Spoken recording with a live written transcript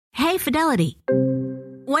Hey, Fidelity.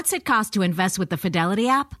 What's it cost to invest with the Fidelity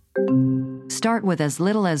app? Start with as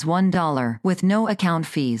little as $1 with no account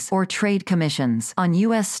fees or trade commissions on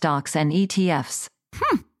U.S. stocks and ETFs.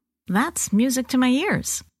 That's music to my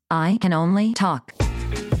ears. I can only talk.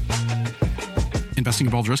 Investing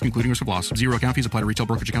involves risk, including risk of loss. Zero account fees apply to retail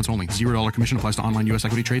brokerage accounts only. $0 commission applies to online U.S.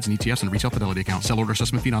 equity trades and ETFs and retail Fidelity accounts. Sell order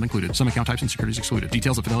assessment fee not included. Some account types and securities excluded.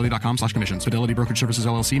 Details at fidelity.com/commissions. Fidelity Brokerage Services,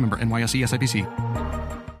 LLC, member NYSE, SIPC.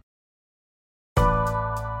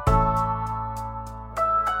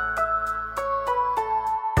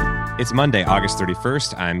 It's Monday, August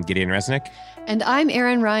 31st. I'm Gideon Resnick. And I'm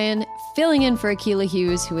Erin Ryan, filling in for Akilah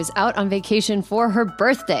Hughes, who is out on vacation for her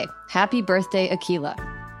birthday. Happy birthday, Akilah.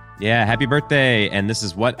 Yeah, happy birthday. And this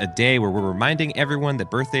is What a Day, where we're reminding everyone that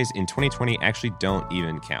birthdays in 2020 actually don't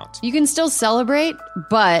even count. You can still celebrate,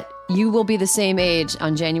 but you will be the same age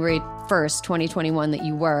on January 1st, 2021 that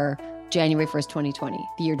you were January 1st, 2020.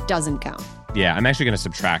 The year doesn't count. Yeah, I'm actually going to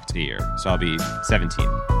subtract the year, so I'll be 17.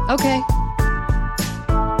 Okay.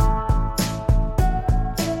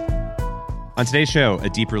 On today's show, a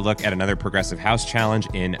deeper look at another progressive House challenge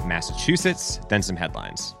in Massachusetts, then some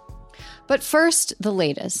headlines. But first, the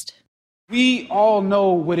latest. We all know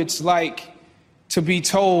what it's like to be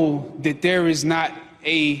told that there is not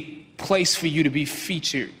a place for you to be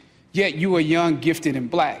featured, yet you are young, gifted,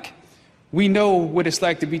 and black. We know what it's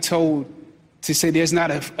like to be told to say there's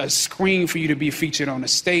not a screen for you to be featured on, a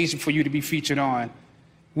stage for you to be featured on.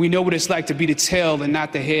 We know what it's like to be the tail and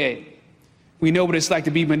not the head. We know what it's like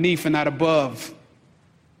to be beneath and not above.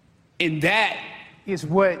 And that is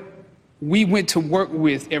what we went to work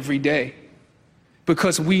with every day,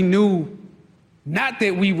 because we knew not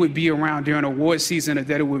that we would be around during award season or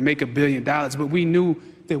that it would make $1 billion, but we knew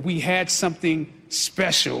that we had something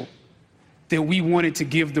special that we wanted to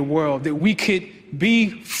give the world, that we could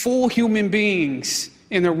be full human beings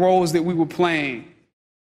in the roles that we were playing.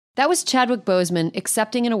 That was Chadwick Boseman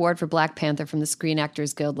accepting an award for Black Panther from the Screen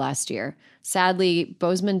Actors Guild last year. Sadly,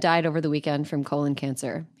 Boseman died over the weekend from colon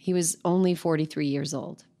cancer. He was only 43 years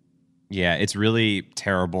old. Yeah, it's really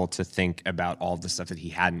terrible to think about all the stuff that he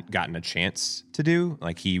hadn't gotten a chance to do.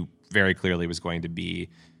 Like, he very clearly was going to be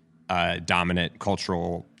a dominant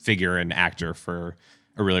cultural figure and actor for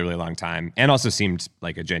a really, really long time, and also seemed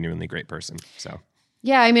like a genuinely great person. So,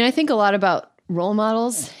 yeah, I mean, I think a lot about role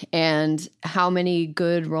models and how many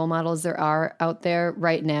good role models there are out there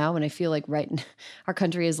right now. And I feel like our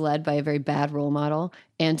country is led by a very bad role model.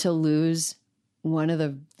 And to lose one of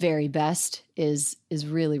the very best is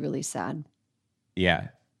really, really sad. Yeah,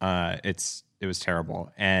 it was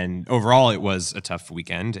terrible. And overall, it was a tough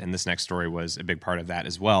weekend. And this next story was a big part of that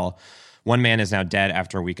as well. One man is now dead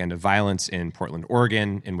after a weekend of violence in Portland,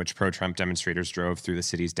 Oregon, in which pro-Trump demonstrators drove through the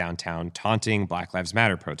city's downtown taunting Black Lives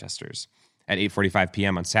Matter protesters. At 8:45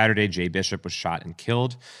 p.m. on Saturday, Jay Bishop was shot and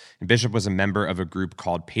killed. And Bishop was a member of a group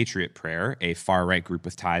called Patriot Prayer, a far-right group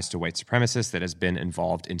with ties to white supremacists that has been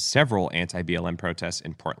involved in several anti-BLM protests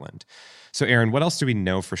in Portland. So, Erin, what else do we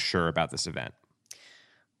know for sure about this event?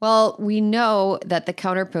 Well, we know that the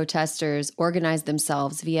counter-protesters organized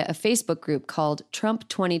themselves via a Facebook group called Trump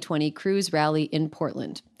 2020 Cruise Rally in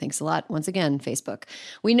Portland. Thanks a lot, once again, Facebook.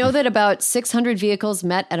 We know that about 600 vehicles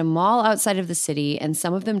met at a mall outside of the city, and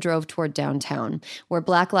some of them drove toward downtown, where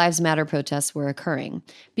Black Lives Matter protests were occurring.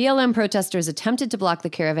 BLM protesters attempted to block the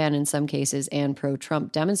caravan in some cases, and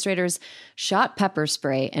pro-Trump demonstrators shot pepper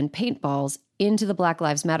spray and paintballs into the Black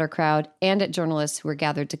Lives Matter crowd and at journalists who were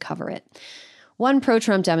gathered to cover it. One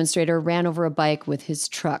pro-Trump demonstrator ran over a bike with his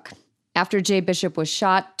truck. After Jay Bishop was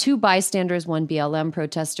shot, 2 bystanders, one BLM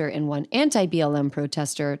protester and one anti-BLM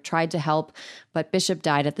protester, tried to help, but Bishop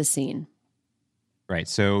died at the scene. Right,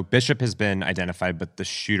 so Bishop has been identified, but the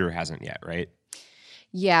shooter hasn't yet, right?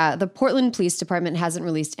 Yeah, the Portland Police Department hasn't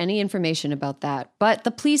released any information about that, but the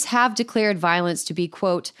police have declared violence to be,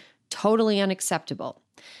 quote, totally unacceptable.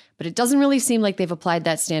 But it doesn't really seem like they've applied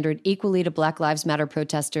that standard equally to Black Lives Matter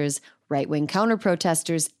protesters, right-wing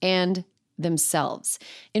counter-protesters, and themselves.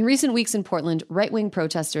 In recent weeks in Portland, right-wing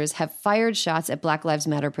protesters have fired shots at Black Lives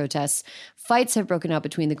Matter protests, fights have broken out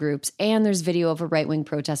between the groups, and there's video of a right-wing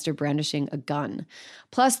protester brandishing a gun.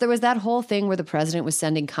 Plus, there was that whole thing where the president was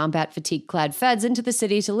sending combat fatigue-clad feds into the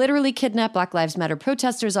city to literally kidnap Black Lives Matter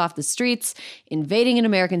protesters off the streets, invading an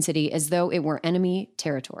American city as though it were enemy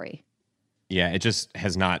territory. Yeah, it just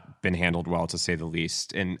has not been handled well, to say the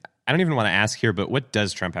least. And I don't even want to ask here, but what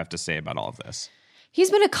does Trump have to say about all of this? He's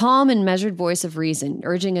been a calm and measured voice of reason,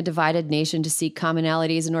 urging a divided nation to seek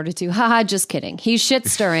commonalities in order to, just kidding. He's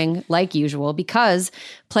shit-stirring, like usual, because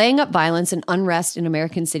playing up violence and unrest in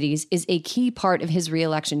American cities is a key part of his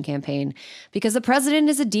re-election campaign, because the president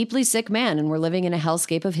is a deeply sick man and we're living in a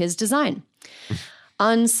hellscape of his design.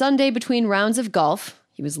 On Sunday, between rounds of golf,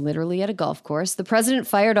 he was literally at a golf course, the president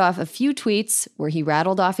fired off a few tweets where he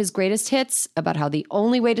rattled off his greatest hits about how the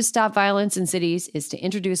only way to stop violence in cities is to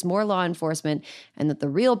introduce more law enforcement and that the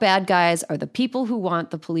real bad guys are the people who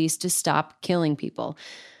want the police to stop killing people.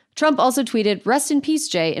 Trump also tweeted, "Rest in peace,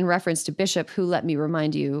 Jay," in reference to Bishop, who, let me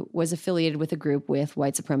remind you, was affiliated with a group with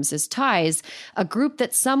white supremacist ties, a group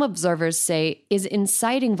that some observers say is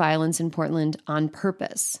inciting violence in Portland on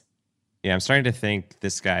purpose. Yeah, I'm starting to think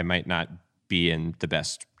this guy might not be in the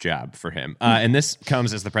best job for him. And this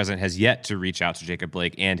comes as the president has yet to reach out to Jacob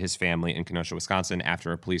Blake and his family in Kenosha, Wisconsin,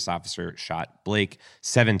 after a police officer shot Blake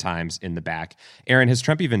 7 times in the back. Aaron, has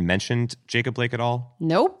Trump even mentioned Jacob Blake at all?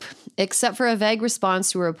 Nope, except for a vague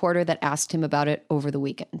response to a reporter that asked him about it over the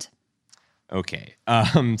weekend. Okay.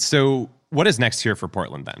 So what is next here for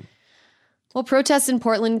Portland then? Well, protests in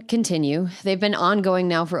Portland continue. They've been ongoing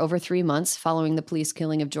now for over 3 months following the police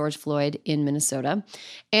killing of George Floyd in Minnesota.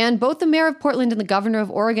 And both the mayor of Portland and the governor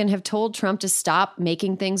of Oregon have told Trump to stop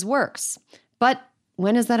making things worse. But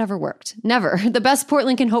when has that ever worked? Never. The best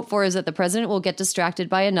Portland can hope for is that the president will get distracted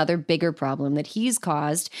by another bigger problem that he's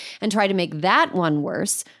caused and try to make that one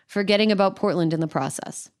worse, forgetting about Portland in the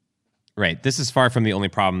process. Right. This is far from the only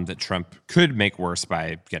problem that Trump could make worse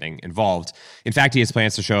by getting involved. In fact, he has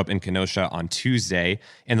plans to show up in Kenosha on Tuesday,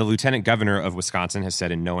 and the lieutenant governor of Wisconsin has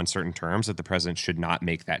said in no uncertain terms that the president should not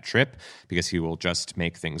make that trip because he will just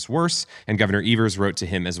make things worse. And Governor Evers wrote to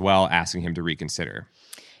him as well, asking him to reconsider.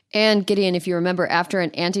 And Gideon, if you remember, after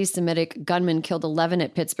an anti-Semitic gunman killed 11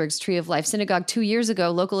 at Pittsburgh's Tree of Life Synagogue 2 years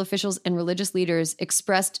ago, local officials and religious leaders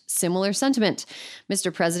expressed similar sentiment.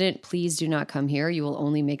 Mr. President, please do not come here. You will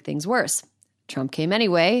only make things worse. Trump came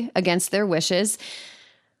anyway, against their wishes.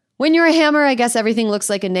 When you're a hammer, I guess everything looks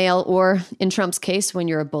like a nail, or in Trump's case, when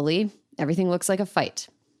you're a bully, everything looks like a fight.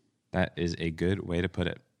 That is a good way to put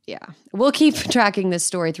it. Yeah, we'll keep tracking this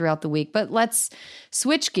story throughout the week, but let's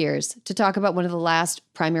switch gears to talk about one of the last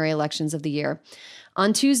primary elections of the year.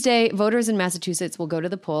 On Tuesday, voters in Massachusetts will go to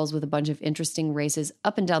the polls with a bunch of interesting races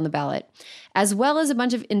up and down the ballot, as well as a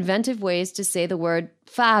bunch of inventive ways to say the word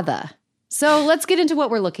father. So let's get into what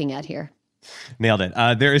we're looking at here. Nailed it.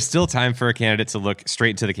 There is still time for a candidate to look straight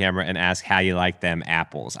into the camera and ask how you like them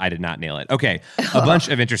apples. I did not nail it. Okay, a bunch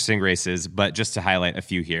of interesting races, but just to highlight a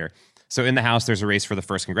few here. So in the House, there's a race for the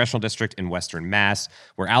 1st Congressional District in Western Mass,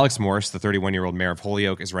 where Alex Morse, the 31-year-old mayor of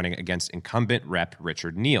Holyoke, is running against incumbent Rep.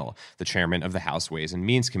 Richard Neal, the chairman of the House Ways and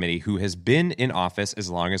Means Committee, who has been in office as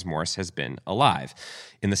long as Morse has been alive.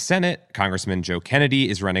 In the Senate, Congressman Joe Kennedy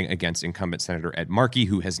is running against incumbent Senator Ed Markey,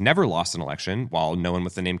 who has never lost an election, while no one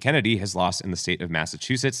with the name Kennedy has lost in the state of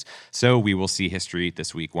Massachusetts. So we will see history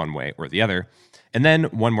this week one way or the other. And then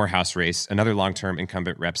one more House race. Another long-term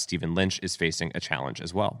incumbent Rep. Stephen Lynch is facing a challenge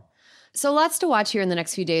as well. So lots to watch here in the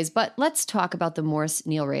next few days, but let's talk about the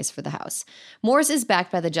Morse-Neal race for the House. Morse is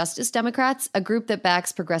backed by the Justice Democrats, a group that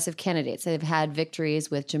backs progressive candidates. They've had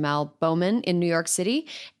victories with Jamal Bowman in New York City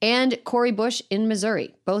and Cori Bush in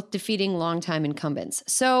Missouri, both defeating longtime incumbents.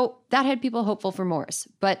 So that had people hopeful for Morse.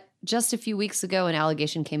 But just a few weeks ago, an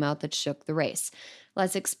allegation came out that shook the race.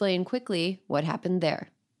 Let's explain quickly what happened there.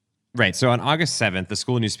 Right. So on August 7th, the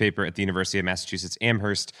school newspaper at the University of Massachusetts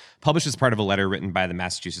Amherst published as part of a letter written by the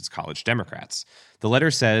Massachusetts College Democrats. The letter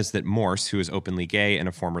says that Morse, who is openly gay and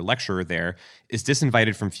a former lecturer there, is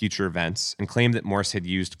disinvited from future events and claimed that Morse had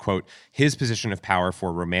used, quote, his position of power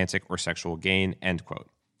for romantic or sexual gain, end quote.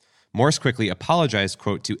 Morse quickly apologized,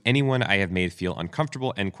 quote, to anyone I have made feel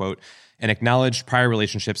uncomfortable, end quote, and acknowledged prior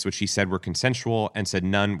relationships which he said were consensual and said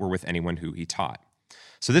none were with anyone who he taught.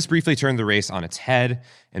 So this briefly turned the race on its head,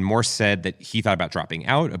 and Morse said that he thought about dropping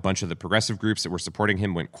out. A bunch of the progressive groups that were supporting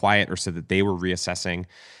him went quiet or said that they were reassessing,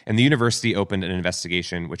 and the university opened an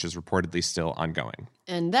investigation, which is reportedly still ongoing.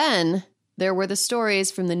 And then there were the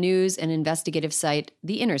stories from the news and investigative site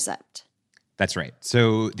The Intercept. That's right.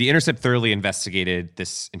 So The Intercept thoroughly investigated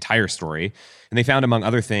this entire story, and they found, among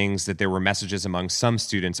other things, that there were messages among some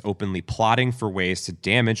students openly plotting for ways to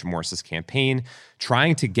damage Morse's campaign,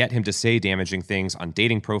 trying to get him to say damaging things on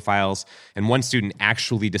dating profiles, and one student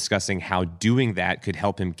actually discussing how doing that could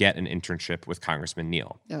help him get an internship with Congressman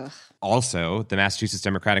Neal. Ugh. Also, the Massachusetts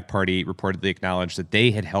Democratic Party reportedly acknowledged that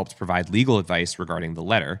they had helped provide legal advice regarding the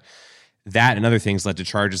letter. That and other things led to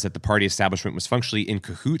charges that the party establishment was functionally in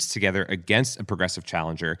cahoots together against a progressive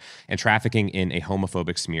challenger and trafficking in a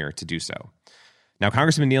homophobic smear to do so. Now,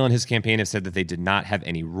 Congressman Neal and his campaign have said that they did not have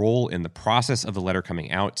any role in the process of the letter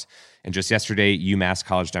coming out. And just yesterday, UMass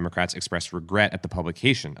College Democrats expressed regret at the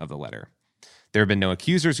publication of the letter. There have been no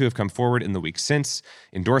accusers who have come forward in the weeks since.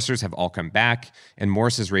 Endorsers have all come back, and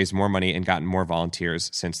Morse has raised more money and gotten more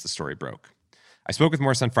volunteers since the story broke. I spoke with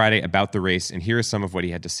Morse on Friday about the race, and here is some of what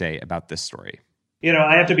he had to say about this story. You know,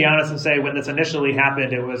 I have to be honest and say when this initially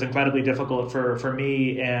happened, it was incredibly difficult for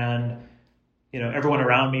me and, you know, everyone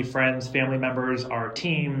around me, friends, family members, our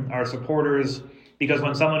team, our supporters, because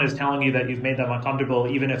when someone is telling you that you've made them uncomfortable,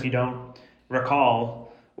 even if you don't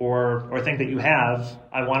recall or think that you have,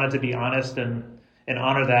 I wanted to be honest and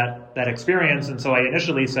honor that experience. And so I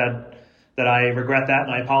initially said that I regret that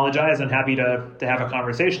and I apologize and happy to have a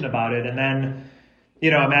conversation about it. And then, you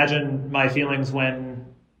know, imagine my feelings when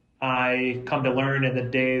I come to learn in the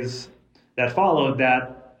days that followed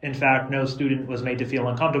that, in fact, no student was made to feel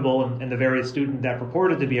uncomfortable, and the very student that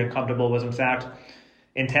purported to be uncomfortable was, in fact,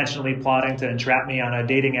 intentionally plotting to entrap me on a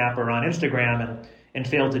dating app or on Instagram and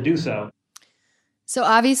failed to do so. So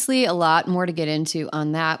obviously a lot more to get into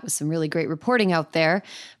on that with some really great reporting out there,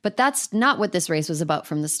 but that's not what this race was about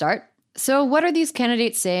from the start. So what are these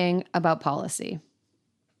candidates saying about policy?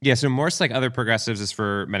 Yeah, so Morse, like other progressives, is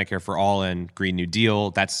for Medicare for All and Green New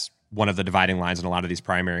Deal. That's one of the dividing lines in a lot of these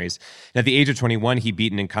primaries. And at the age of 21, he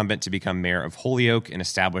beat an incumbent to become mayor of Holyoke and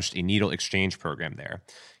established a needle exchange program there.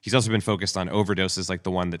 He's also been focused on overdoses like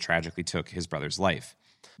the one that tragically took his brother's life.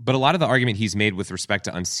 But a lot of the argument he's made with respect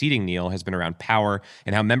to unseating Neal has been around power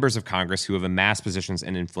and how members of Congress who have amassed positions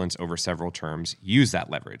and influence over several terms use that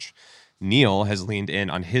leverage. Neal has leaned in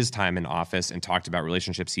on his time in office and talked about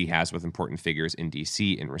relationships he has with important figures in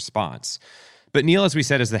D.C. in response. But Neal, as we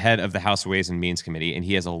said, is the head of the House Ways and Means Committee, and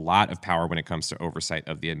he has a lot of power when it comes to oversight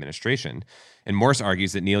of the administration. And Morse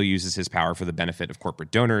argues that Neal uses his power for the benefit of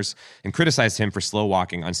corporate donors and criticized him for slow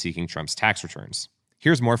walking on seeking Trump's tax returns.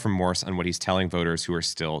 Here's more from Morse on what he's telling voters who are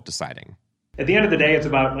still deciding. At the end of the day, it's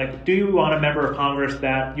about, like, do you want a member of Congress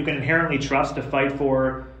that you can inherently trust to fight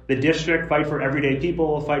for the district, fight for everyday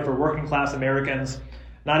people, fight for working class Americans,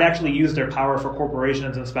 not actually use their power for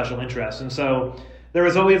corporations and special interests? And so there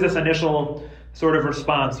was always this initial sort of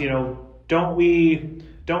response, you know, don't we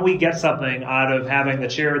get something out of having the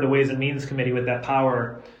chair of the Ways and Means Committee with that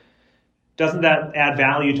power? Doesn't that add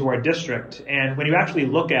value to our district? And when you actually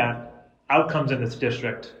look at outcomes in this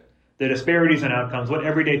district, the disparities in outcomes, what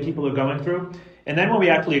everyday people are going through, and then when we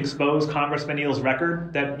actually expose Congressman Neal's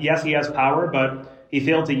record, that yes, he has power, but he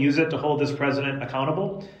failed to use it to hold this president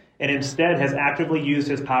accountable, and instead has actively used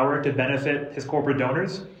his power to benefit his corporate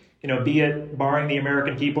donors, you know, be it barring the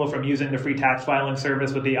American people from using the free tax filing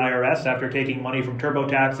service with the IRS after taking money from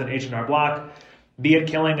TurboTax and H&R Block, be it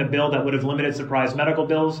killing a bill that would have limited surprise medical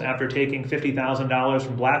bills after taking $50,000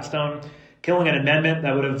 from Blackstone, killing an amendment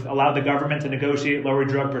that would have allowed the government to negotiate lower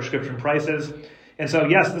drug prescription prices. And so,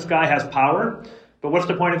 yes, this guy has power, but what's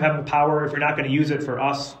the point of having power if you're not going to use it for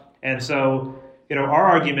us? And so, you know, our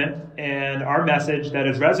argument and our message that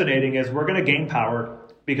is resonating is we're going to gain power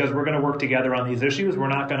because we're going to work together on these issues. We're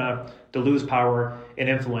not going to lose power and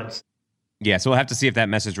influence. Yeah, so we'll have to see if that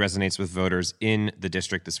message resonates with voters in the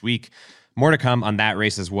district this week. More to come on that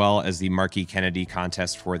race as well as the Markey Kennedy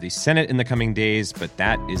contest for the Senate in the coming days, but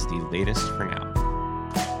that is the latest for now.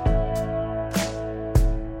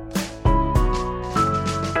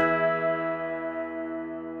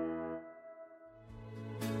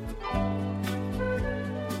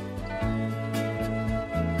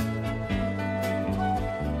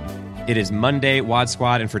 It is Monday, Wad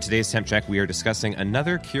Squad, and for today's Temp Check, we are discussing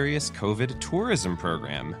another curious COVID tourism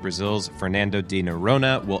program. Brazil's Fernando de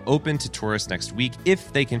Noronha will open to tourists next week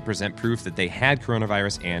if they can present proof that they had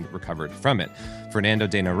coronavirus and recovered from it. Fernando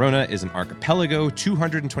de Noronha is an archipelago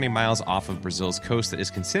 220 miles off of Brazil's coast that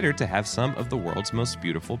is considered to have some of the world's most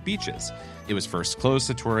beautiful beaches. It was first closed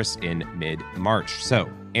to tourists in mid-March. So,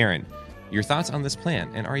 Aaron, your thoughts on this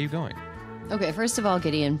plan, and are you going? Okay, first of all,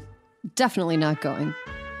 Gideon, definitely not going.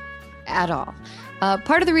 At all.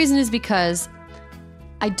 Part of the reason is because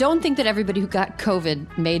I don't think that everybody who got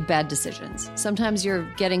COVID made bad decisions. Sometimes your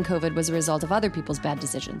getting COVID was a result of other people's bad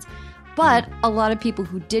decisions. But a lot of people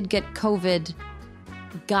who did get COVID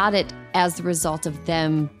got it as the result of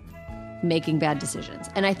them making bad decisions.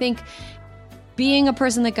 And I think being a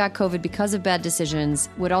person that got COVID because of bad decisions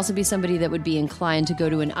would also be somebody that would be inclined to go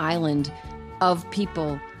to an island of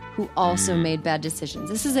people who also made bad decisions.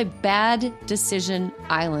 This is a bad decision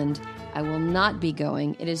island. I will not be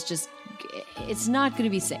going. It is just, it's not going to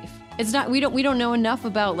be safe. It's not, we don't know enough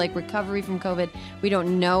about like recovery from COVID. We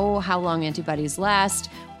don't know how long antibodies last.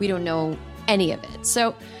 We don't know any of it.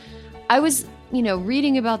 So I was,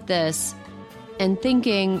 reading about this and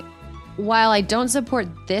thinking, while I don't support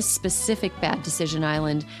this specific bad decision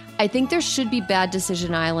island, I think there should be bad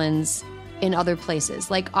decision islands in other places.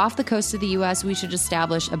 Like off the coast of the US, we should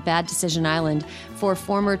establish a bad decision island for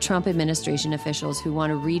former Trump administration officials who want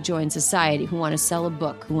to rejoin society, who want to sell a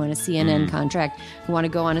book, who want a CNN contract, who want to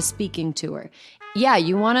go on a speaking tour. Yeah,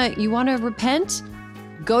 you want to repent?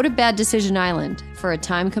 Go to Bad Decision Island for a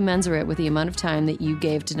time commensurate with the amount of time that you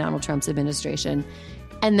gave to Donald Trump's administration.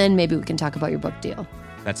 And then maybe we can talk about your book deal.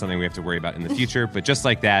 That's something we have to worry about in the future. But just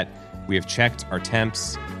like that, we have checked our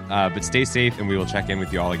temps. But stay safe, and we will check in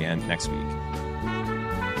with you all again next week.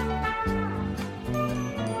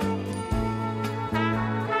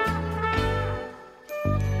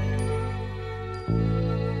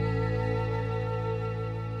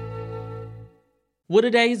 What A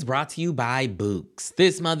Day is brought to you by Books.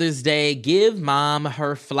 This Mother's Day, give mom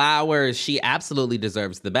her flowers. She absolutely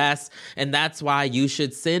deserves the best, and that's why you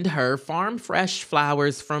should send her farm fresh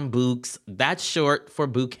flowers from Books. That's short for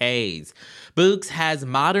bouquets. Books has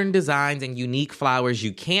modern designs and unique flowers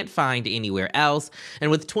you can't find anywhere else, and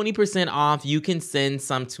with 20% off, you can send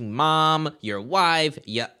some to mom, your wife,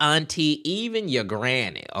 your auntie, even your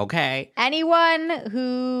granny, okay? Anyone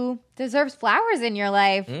who deserves flowers in your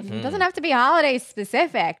life. It doesn't have to be holiday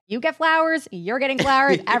specific. You get flowers, you're getting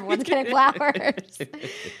flowers, everyone's getting flowers.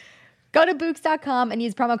 Go to Books.com and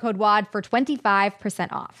use promo code WAD for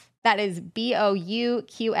 25% off. That is BOUQS.com,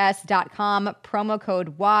 promo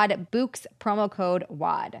code WAD, Books, promo code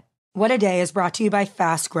WAD. What A Day is brought to you by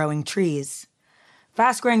Fast Growing Trees.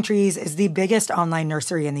 Fast Growing Trees is the biggest online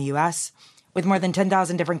nursery in the U.S., with more than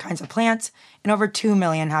 10,000 different kinds of plants and over 2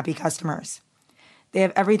 million happy customers. They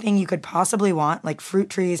have everything you could possibly want, like fruit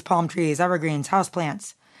trees, palm trees, evergreens,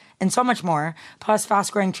 houseplants, and so much more. Plus,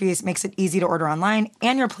 Fast Growing Trees makes it easy to order online,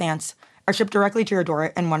 and your plants are shipped directly to your door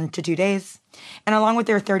in 1 to 2 days. And along with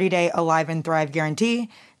their 30-day Alive and Thrive guarantee,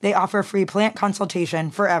 they offer free plant consultation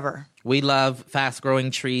forever. We love Fast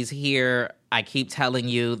Growing Trees here. I keep telling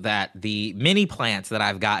you that the mini plants that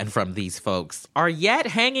I've gotten from these folks are yet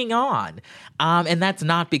hanging on. And that's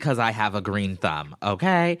not because I have a green thumb,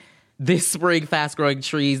 okay? This spring, Fast Growing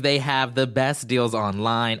Trees, they have the best deals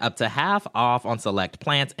online, up to half off on select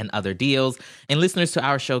plants and other deals. And listeners to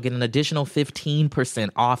our show get an additional 15%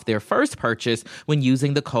 off their first purchase when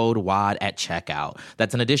using the code WAD at checkout.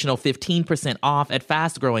 That's an additional 15% off at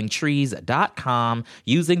fastgrowingtrees.com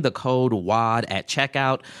using the code WAD at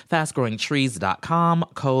checkout. Fastgrowingtrees.com,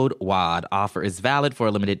 code WAD. Offer is valid for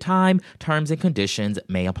a limited time. Terms and conditions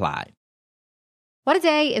may apply. What A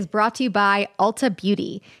Day is brought to you by Ulta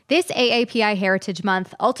Beauty. This AAPI Heritage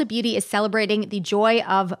Month, Ulta Beauty is celebrating the joy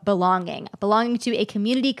of belonging to a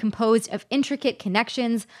community composed of intricate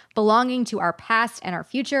connections, belonging to our past and our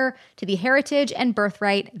future, to the heritage and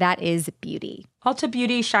birthright that is beauty. Ulta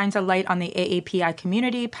Beauty shines a light on the AAPI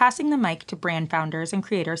community, passing the mic to brand founders and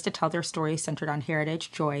creators to tell their stories centered on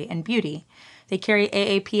heritage, joy, and beauty. They carry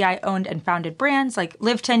AAPI-owned and founded brands like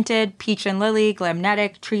Live Tinted, Peach and Lily,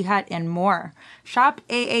 Glamnetic, Tree Hut, and more. Shop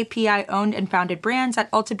AAPI-owned and founded brands at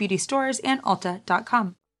Ulta Beauty stores and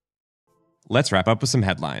Ulta.com. Let's wrap up with some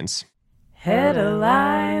headlines.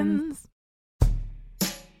 Headlines.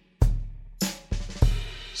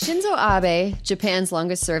 Shinzo Abe, Japan's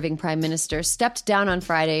longest-serving prime minister, stepped down on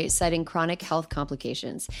Friday, citing chronic health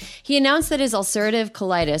complications. He announced that his ulcerative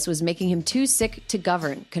colitis was making him too sick to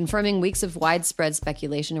govern, confirming weeks of widespread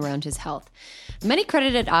speculation around his health. Many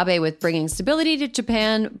credited Abe with bringing stability to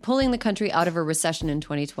Japan, pulling the country out of a recession in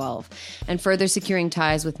 2012, and further securing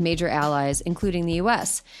ties with major allies, including the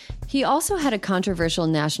U.S. He also had a controversial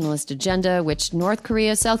nationalist agenda, which North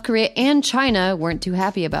Korea, South Korea, and China weren't too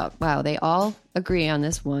happy about. Wow, they all agree on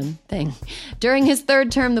this one thing. During his third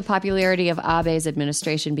term, the popularity of Abe's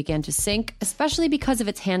administration began to sink, especially because of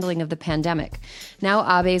its handling of the pandemic. Now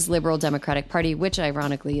Abe's Liberal Democratic Party, which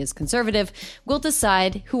ironically is conservative, will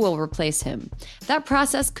decide who will replace him. That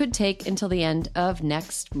process could take until the end of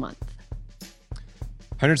next month.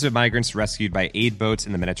 Hundreds of migrants rescued by aid boats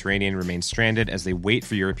in the Mediterranean remain stranded as they wait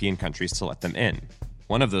for European countries to let them in.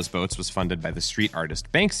 One of those boats was funded by the street artist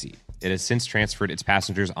Banksy. It has since transferred its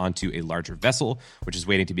passengers onto a larger vessel, which is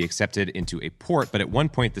waiting to be accepted into a port, but at one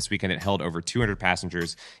point this weekend it held over 200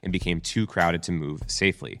 passengers and became too crowded to move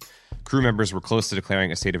safely. Crew members were close to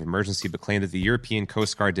declaring a state of emergency, but claimed that the European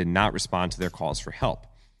Coast Guard did not respond to their calls for help.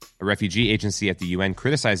 A refugee agency at the UN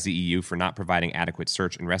criticized the EU for not providing adequate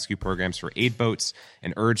search and rescue programs for aid boats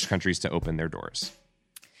and urged countries to open their doors.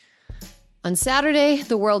 On Saturday,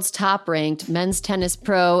 the world's top-ranked men's tennis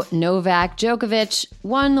pro, Novak Djokovic,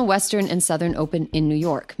 won the Western and Southern Open in New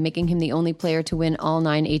York, making him the only player to win all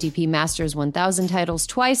 9 ATP Masters 1000 titles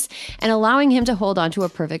twice and allowing him to hold on to a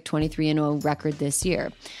perfect 23-0 record this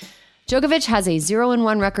year. Djokovic has a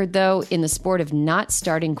 0-1 record, though, in the sport of not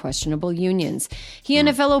starting questionable unions. He and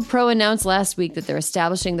a fellow pro announced last week that they're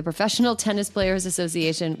establishing the Professional Tennis Players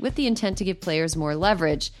Association with the intent to give players more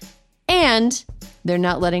leverage. And they're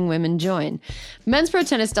not letting women join. Men's pro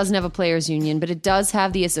tennis doesn't have a players' union, but it does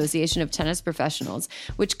have the Association of Tennis Professionals,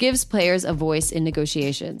 which gives players a voice in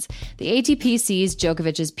negotiations. The ATP sees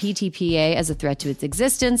Djokovic's PTPA as a threat to its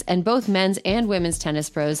existence, and both men's and women's tennis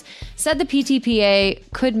pros said the PTPA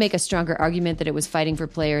could make a stronger argument that it was fighting for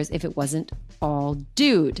players if it wasn't all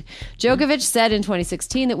dude. Djokovic said in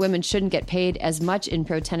 2016 that women shouldn't get paid as much in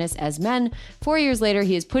pro tennis as men. 4 years later,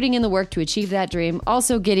 he is putting in the work to achieve that dream.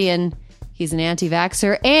 Also, Gideon, he's an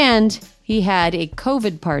anti-vaxxer, and he had a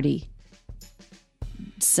COVID party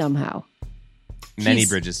somehow. Many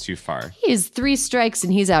bridges too far. He has 3 strikes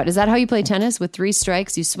and he's out. Is that how you play tennis? With 3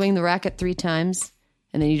 strikes, you swing the racket 3 times,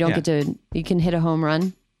 and then you don't get to. You can hit a home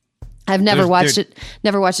run. I've never watched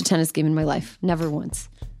a tennis game in my life. Never once.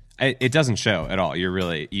 It doesn't show at all. You're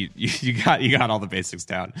really you got all the basics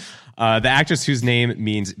down. The actress whose name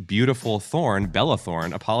means beautiful thorn, Bella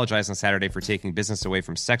Thorne, apologized on Saturday for taking business away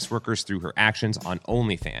from sex workers through her actions on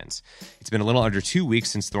OnlyFans. It's been a little under 2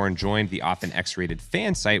 weeks since Thorne joined the often X-rated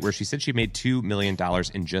fan site, where she said she made $2 million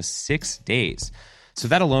in just 6 days. So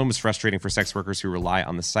that alone was frustrating for sex workers who rely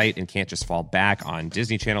on the site and can't just fall back on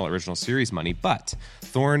Disney Channel original series money. But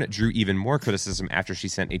Thorne drew even more criticism after she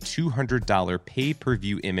sent a $200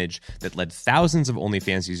 pay-per-view image that led thousands of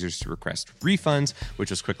OnlyFans users to request refunds,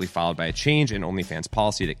 which was quickly followed by a change in OnlyFans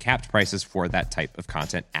policy that capped prices for that type of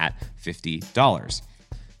content at $50.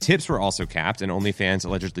 Tips were also capped, and OnlyFans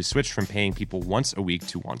allegedly switched from paying people once a week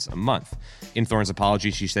to once a month. In Thorne's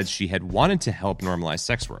apology, she said she had wanted to help normalize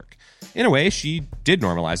sex work. In a way, she did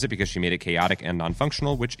normalize it because she made it chaotic and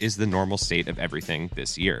non-functional, which is the normal state of everything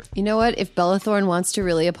this year. You know what? If Bella Thorne wants to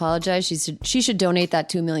really apologize, she should donate that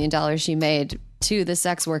 $2 million she made to the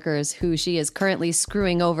sex workers who she is currently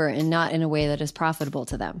screwing over, and not in a way that is profitable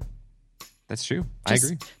to them. That's true. I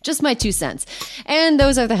agree. Just my 2 cents. And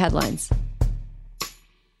those are the headlines.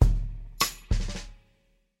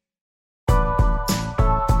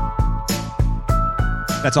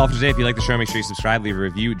 That's all for today. If you like the show, make sure you subscribe, leave a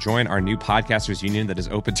review, join our new podcasters union that is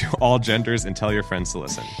open to all genders, and tell your friends to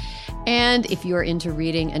listen. And if you're into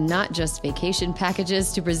reading and not just vacation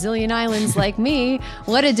packages to Brazilian islands like me,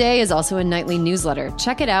 What a Day is also a nightly newsletter.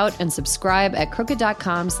 Check it out and subscribe at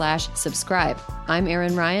crooked.com/subscribe. I'm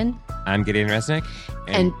Erin Ryan. I'm Gideon Resnick.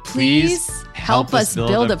 And please help us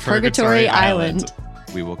build a purgatory island.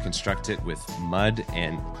 We will construct it with mud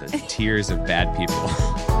and the tears of bad people.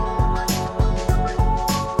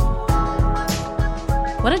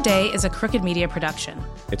 What a Day is a Crooked Media production.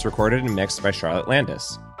 It's recorded and mixed by Charlotte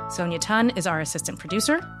Landis. Sonia Tun is our assistant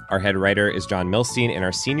producer. Our head writer is John Milstein, and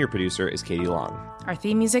our senior producer is Katie Long. Our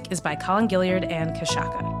theme music is by Colin Gilliard and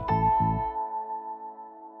Kashaka.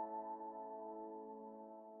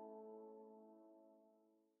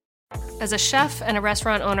 As a chef and a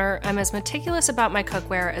restaurant owner, I'm as meticulous about my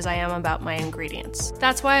cookware as I am about my ingredients.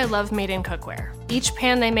 That's why I love Made in Cookware. Each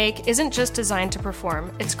pan they make isn't just designed to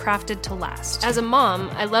perform, it's crafted to last. As a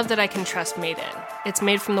mom, I love that I can trust Made In. It's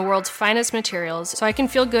made from the world's finest materials, so I can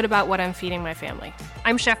feel good about what I'm feeding my family.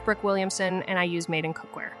 I'm Chef Brooke Williamson, and I use Made in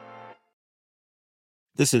Cookware.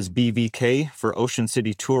 This is BVK for Ocean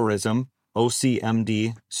City Tourism,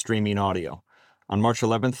 OCMD Streaming Audio. On March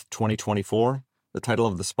 11th, 2024, the title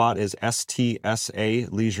of the spot is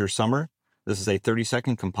STSA Leisure Summer. This is a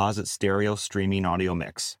 30-second composite stereo streaming audio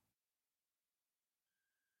mix.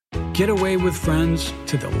 Get away with friends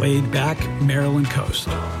to the laid-back Maryland coast,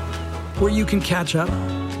 where you can catch up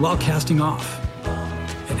while casting off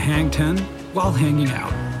and hang 10 while hanging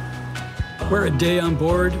out, where a day on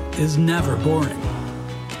board is never boring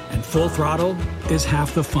and full throttle is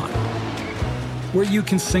half the fun, where you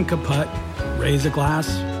can sink a putt, raise a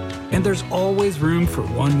glass, and there's always room for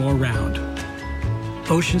one more round.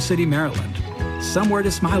 Ocean City, Maryland. Somewhere to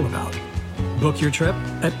smile about. Book your trip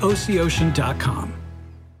at OCOcean.com.